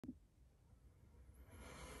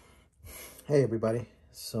Hey everybody,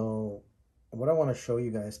 so what I want to show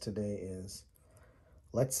you guys today is,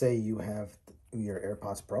 let's say you have your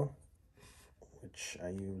AirPods Pro, which I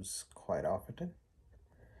use quite often,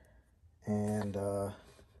 and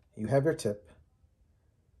you have your tip,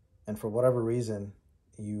 and for whatever reason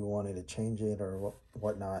you wanted to change it or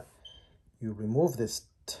whatnot. You remove this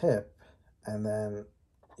tip and then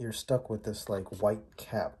you're stuck with this like white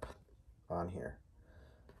cap on here.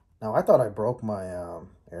 Now I thought I broke my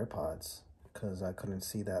AirPods because I couldn't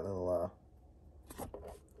see that little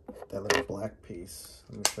black piece.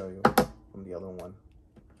 Let me show you from the other one.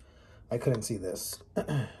 I couldn't see this.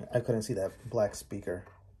 I couldn't see that black speaker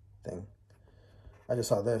thing. I just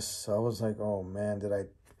saw this, so I was like, oh man,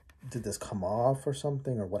 did this come off or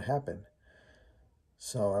something, or what happened?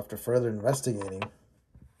 So after further investigating,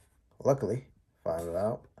 luckily found it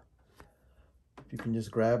out. You can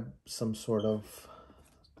just grab some sort of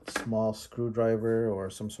small screwdriver or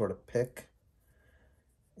some sort of pick,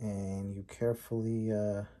 and you carefully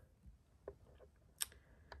you'll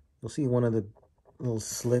see one of the little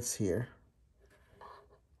slits here.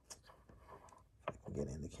 I can get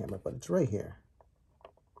in the camera, but it's right here.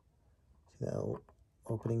 See that little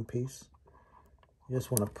opening piece? You just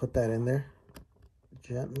want to put that in there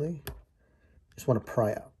gently. Just want to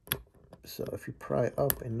pry up. So if you pry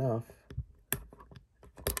up enough,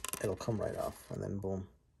 it'll come right off, and then boom.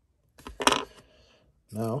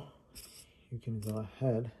 Now you can go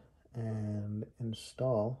ahead and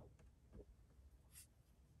install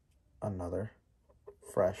another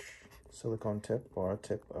fresh silicone tip or a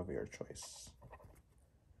tip of your choice.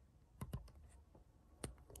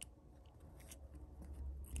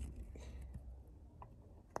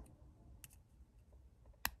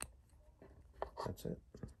 That's it.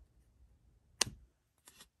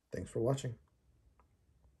 Thanks for watching.